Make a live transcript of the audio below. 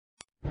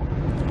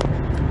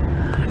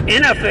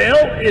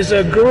NFL is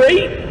a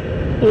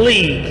great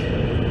league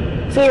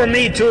for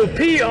me to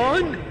pee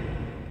on.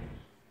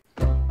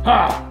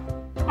 Hi,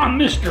 I'm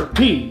Mr.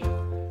 P.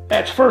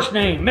 That's first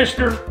name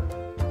Mr.,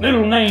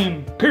 middle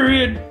name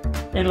period,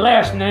 and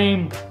last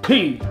name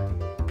P.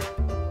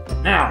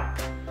 Now,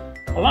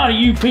 a lot of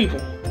you people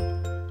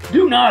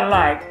do not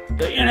like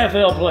the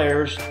NFL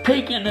players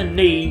taking a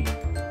knee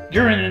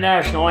during the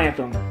national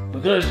anthem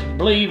because you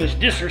believe it's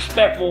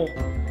disrespectful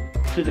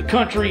to the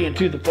country and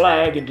to the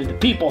flag and to the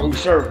people who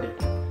served it.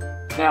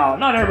 Now,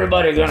 not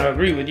everybody gonna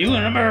agree with you.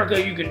 In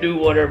America, you can do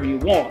whatever you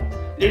want.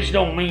 This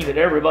don't mean that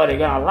everybody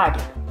gonna like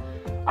it.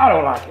 I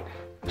don't like it.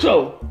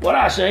 So, what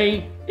I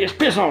say is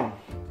piss on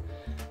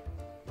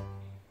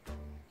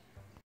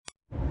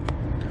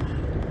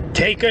them.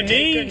 Take a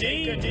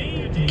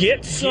knee,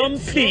 get some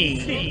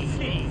pee.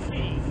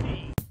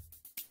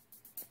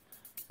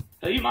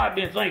 Now, you might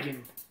be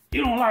thinking,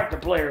 you don't like the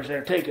players that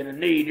are taking a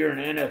knee during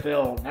the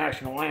NFL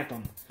national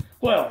anthem.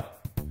 Well,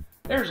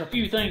 there's a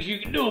few things you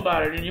can do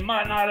about it, and you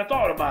might not have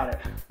thought about it.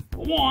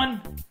 One,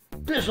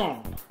 piss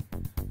on them.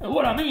 And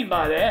what I mean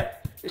by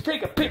that is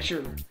take a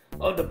picture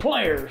of the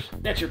players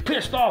that you're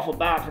pissed off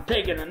about for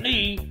taking a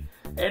knee,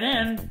 and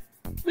then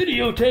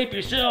videotape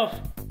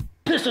yourself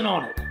pissing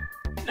on it.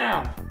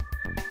 Now,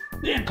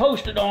 then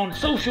post it on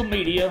social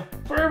media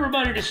for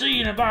everybody to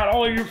see and invite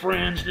all your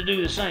friends to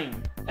do the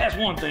same. That's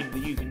one thing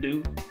that you can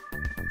do.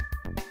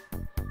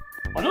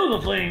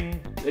 Another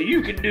thing that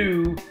you can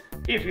do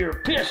if you're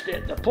pissed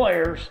at the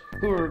players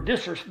who are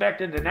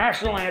disrespecting the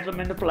national anthem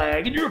and the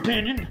flag, in your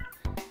opinion,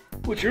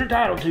 which you're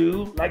entitled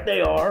to, like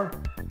they are,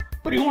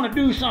 but you want to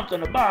do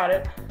something about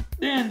it,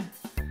 then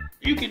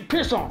you can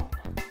piss on them.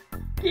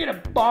 Get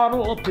a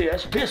bottle of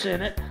piss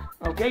in it,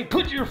 okay?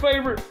 Put your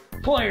favorite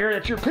player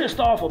that you're pissed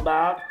off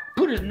about,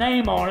 put his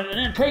name on it, and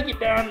then take it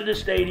down to the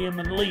stadium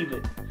and leave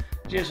it.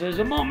 Just as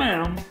a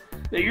momentum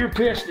that you're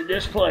pissed at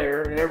this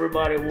player and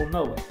everybody will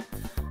know it.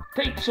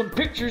 Take some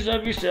pictures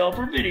of yourself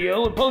or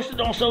video and post it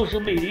on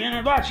social media and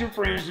invite your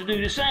friends to do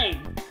the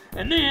same.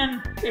 And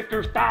then, if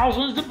there's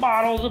thousands of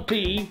bottles of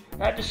pee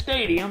at the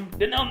stadium,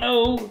 then they'll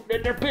know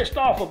that they're pissed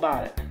off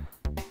about it.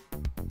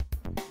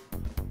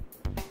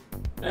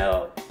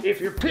 Now,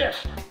 if you're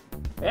pissed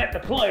at the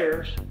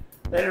players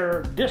that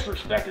are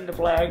disrespecting the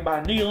flag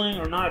by kneeling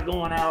or not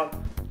going out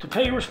to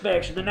pay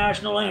respects to the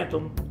national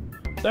anthem,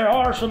 there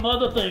are some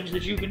other things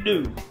that you can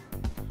do.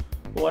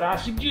 What I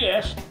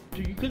suggest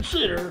you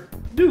consider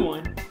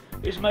doing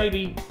is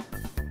maybe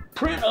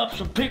print up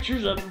some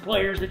pictures of the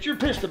players that you're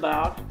pissed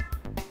about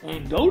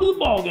and go to the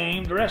ball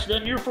game dressed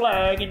in your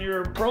flag and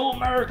your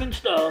pro-American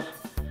stuff,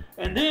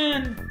 and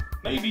then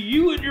maybe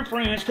you and your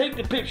friends take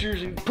the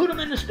pictures and put them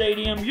in the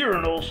stadium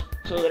urinals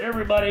so that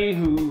everybody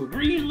who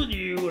agrees with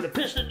you and are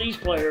pissed at these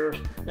players,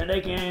 then they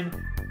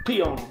can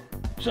pee on them.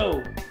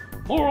 So,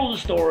 moral of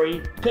the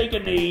story, take a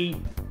knee,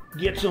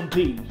 get some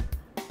pee.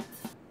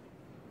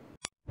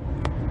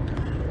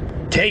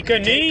 Take a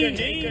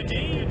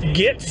knee,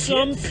 get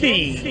some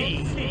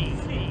pee.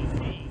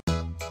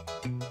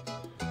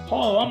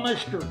 Hello, I'm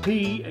Mr.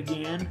 P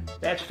again.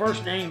 That's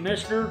first name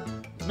Mr.,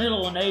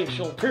 middle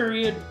initial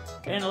period,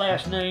 and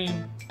last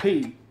name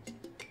P.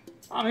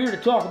 I'm here to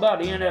talk about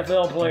the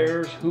NFL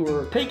players who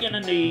are taking a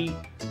knee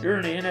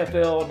during the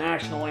NFL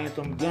national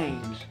anthem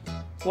games.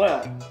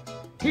 Well,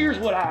 here's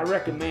what I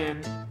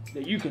recommend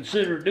that you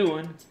consider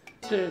doing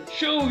to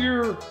show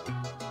you're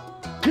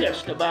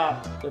pissed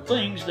about the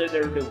things that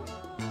they're doing.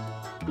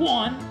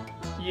 One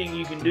thing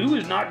you can do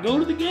is not go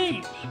to the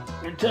games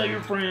and tell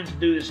your friends to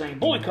do the same.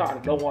 Boycott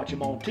them. Don't watch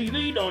them on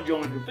TV. Don't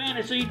join your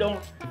fantasy. Don't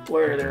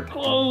wear their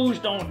clothes.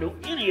 Don't do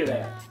any of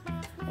that.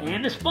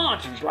 And the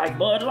sponsors like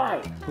Bud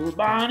Light who are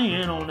buying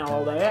in on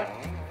all that,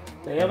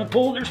 they haven't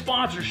pulled their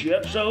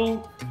sponsorship,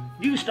 so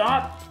you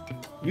stop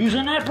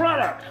using that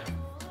product.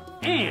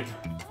 And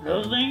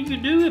another thing you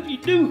can do if you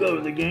do go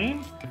to the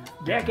game,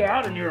 deck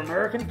out in your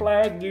American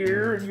flag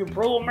gear and your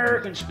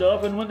pro-American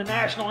stuff, and when the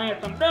national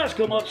anthem does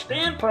come up,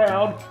 stand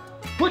proud,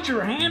 put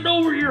your hand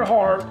over your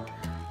heart,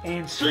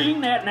 and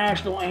sing that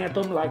national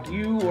anthem like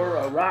you were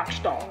a rock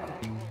star.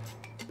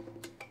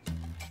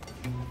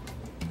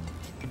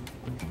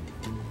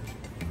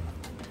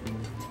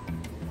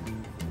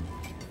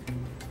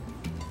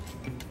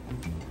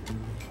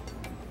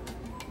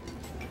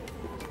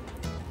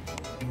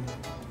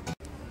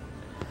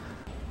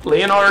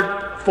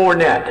 Leonard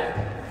Fournette,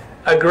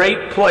 a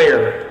great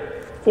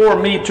player for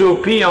me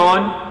to pee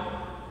on.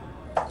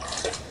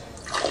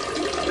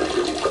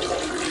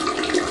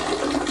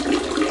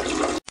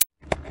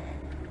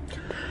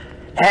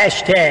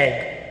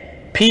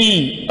 Hashtag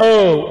PONNFL.